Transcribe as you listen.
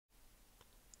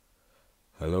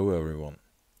Hello everyone,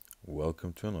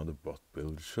 welcome to another bot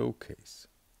build showcase.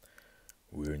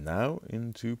 We're now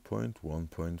in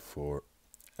 2.1.4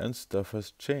 and stuff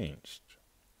has changed.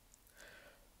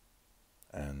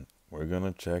 And we're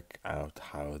gonna check out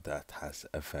how that has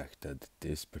affected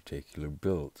this particular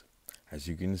build. As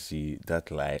you can see, that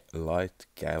light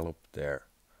gallop there,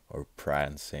 or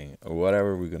prancing, or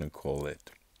whatever we're gonna call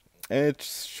it. It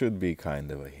should be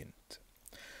kind of a hint.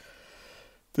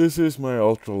 This is my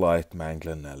ultralight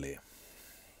Mangler Nelly.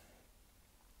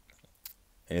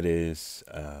 It is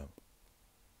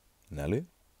Nelly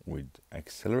with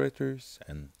accelerators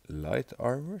and light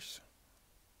armors.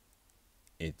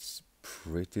 It's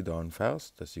pretty darn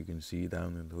fast, as you can see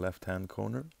down in the left hand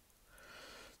corner.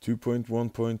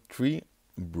 2.1.3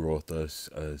 brought us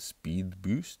a speed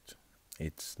boost.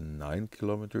 It's 9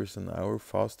 kilometers an hour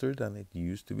faster than it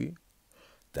used to be.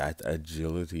 That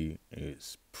agility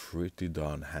is pretty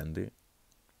darn handy,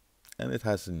 and it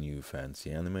has a new fancy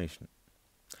animation.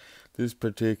 This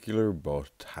particular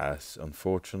bot has,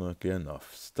 unfortunately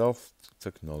enough, stealth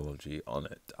technology on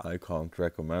it. I can't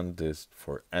recommend this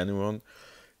for anyone,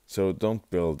 so don't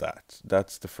build that.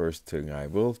 That's the first thing I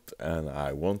built, and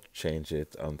I won't change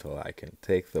it until I can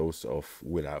take those off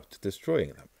without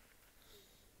destroying them.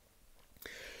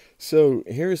 So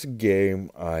here's a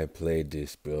game I played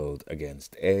this build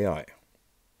against AI.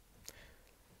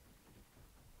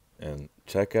 And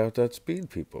check out that speed,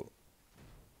 people.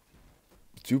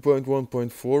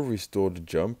 2.1.4 restored the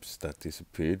jumps that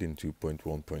disappeared in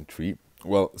 2.1.3.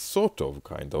 Well, sort of,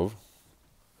 kind of.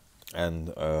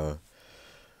 And,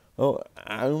 well,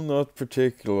 I'm not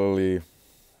particularly...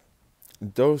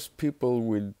 Those people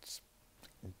with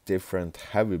different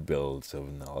heavy builds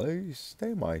of knowledge,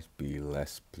 they might be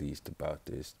less pleased about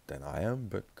this than I am,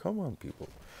 but come on, people.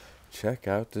 Check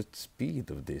out the speed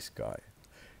of this guy.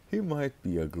 He might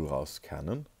be a glass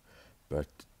cannon, but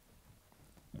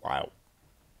wow.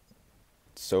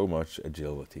 So much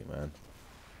agility, man.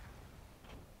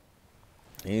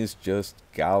 He's just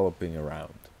galloping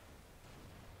around.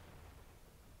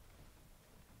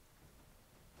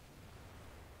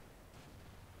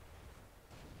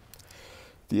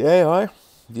 The AI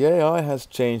has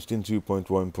changed in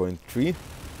 2.1.3,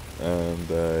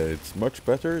 and it's much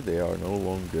better. They are no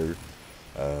longer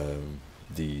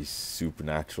these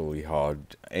supernaturally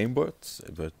hard aimbots,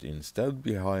 but instead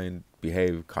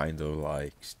behave kind of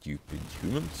like stupid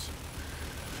humans.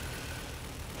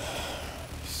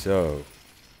 So,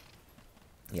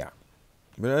 yeah.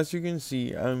 But as you can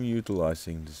see, I'm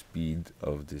utilizing the speed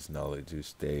of this Nelly to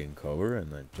stay in cover,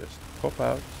 and I just pop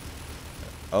out,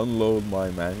 unload my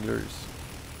Manglers.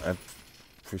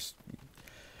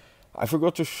 I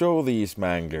forgot to show these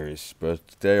Manglers, but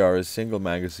they are a single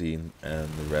magazine and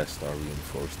the rest are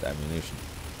reinforced ammunition.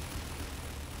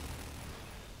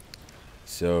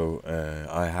 So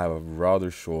I have a rather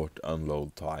short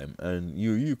unload time, and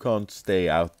you can't stay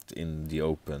out in the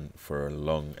open for a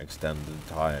long extended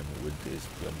time with this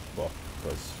bot,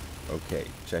 because, okay,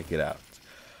 check it out.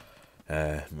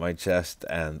 My chest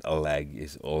and a leg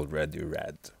is already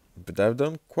red, but I've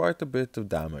done quite a bit of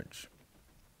damage.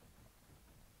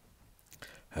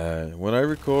 When I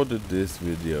recorded this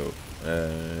video,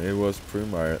 it was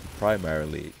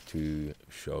primarily to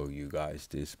show you guys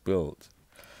this build.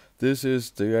 This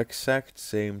is the exact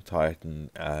same Titan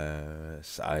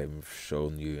as I've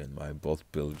shown you in my bot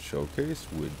build showcase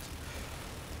with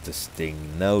the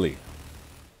Sting Nelly.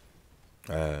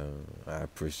 I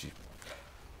presume.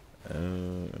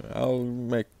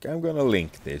 I'm gonna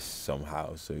link this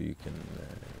somehow so you can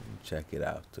check it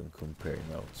out and compare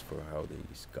notes for how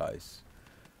these guys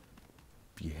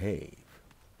behave.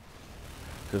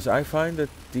 Because I find that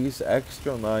these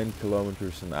extra 9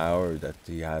 kilometers an hour that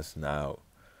he has now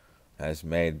has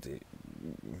made,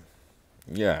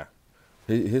 yeah,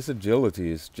 his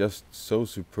agility is just so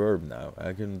superb now.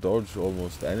 I can dodge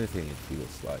almost anything, it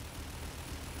feels like.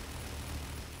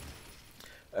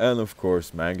 And of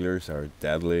course, Manglers are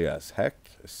deadly as heck,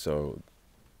 so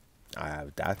I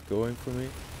have that going for me.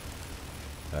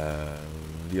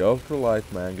 The ultralight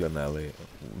Mangler Nelly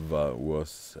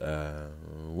was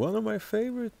one of my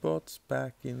favorite bots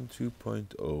back in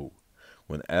 2.0,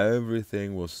 when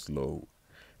everything was slow,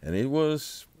 and it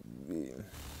was.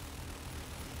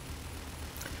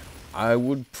 I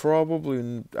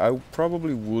probably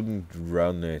wouldn't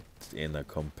run it in a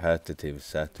competitive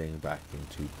setting back in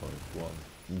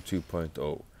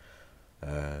 2.0.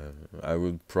 I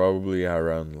would probably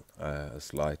run a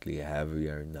slightly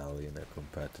heavier Nelly in a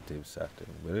competitive setting,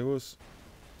 but it was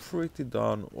pretty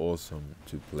darn awesome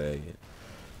to play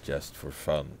just for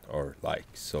fun, or like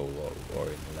solo, or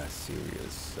in less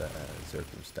serious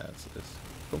circumstances.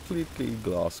 completely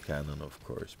glass cannon, of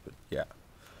course, but yeah.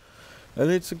 And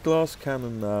it's a glass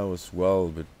cannon now as well,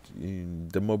 but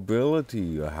the mobility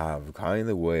you have kind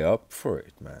of way up for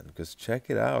it, man. Because check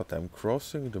it out, I'm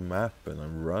crossing the map and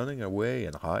I'm running away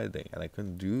and hiding, and I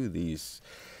can do these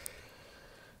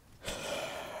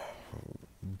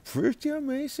pretty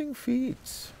amazing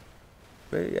feats.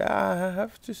 But yeah, I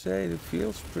have to say, it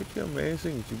feels pretty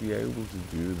amazing to be able to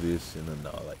do this in a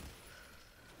Nelly.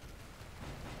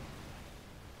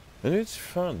 And it's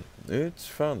fun. It's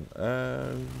fun.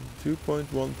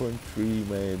 2.1.3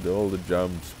 made all the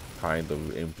jumps kind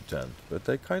of impotent, but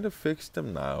they kind of fixed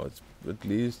them now. It's at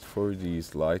least for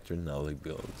these lighter Nelly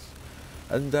builds,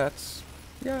 and that's,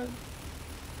 yeah,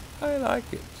 I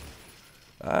like it.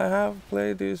 I have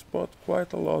played this bot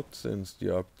quite a lot since the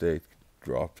update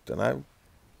dropped, and I've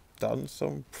done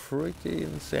some pretty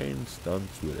insane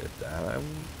stunts with it. And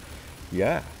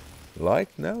yeah,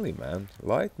 like Nelly, man,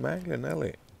 like Mangler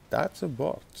Nelly. That's a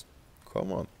bot.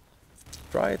 Come on,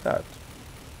 try it out.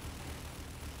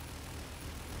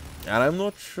 And I'm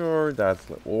not sure that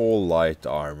all light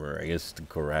armor is the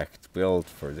correct build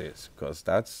for this, because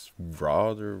that's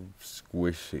rather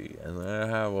squishy. And I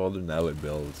have other Nelly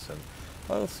builds, and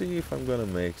I'll see if I'm gonna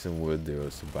make some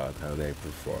videos about how they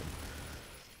perform.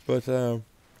 But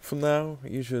for now,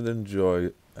 you should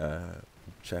enjoy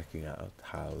checking out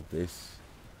how this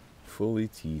fully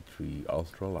T3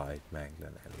 ultralight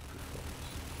Mangler Nelly performs.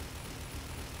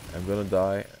 I'm gonna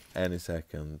die any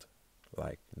second,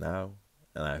 like now,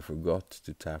 and I forgot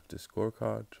to tap the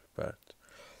scorecard, but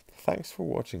thanks for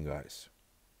watching, guys.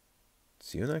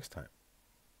 See you next time.